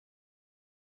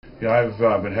Yeah,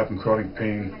 I've been having chronic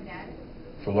pain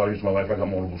for a lot of years of my life. I got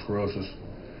multiple sclerosis.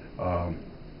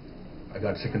 I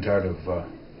got sick and tired of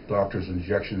doctors,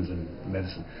 injections, and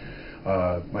medicine.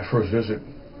 My first visit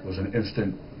was an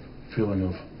instant feeling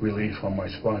of relief on my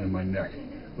spine and my neck,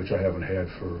 which I haven't had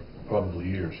for probably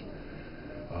years.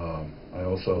 I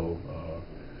also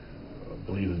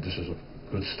believe that this is a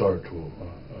good start to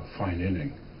a fine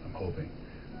inning, I'm hoping.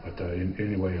 But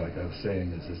anyway, like I was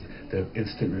saying, is the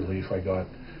instant relief I got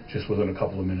just within a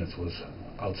couple of minutes was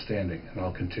outstanding, and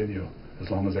I'll continue. As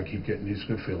long as I keep getting these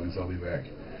good feelings, I'll be back.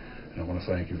 And I want to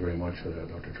thank you very much for that,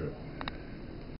 Dr. Tripp.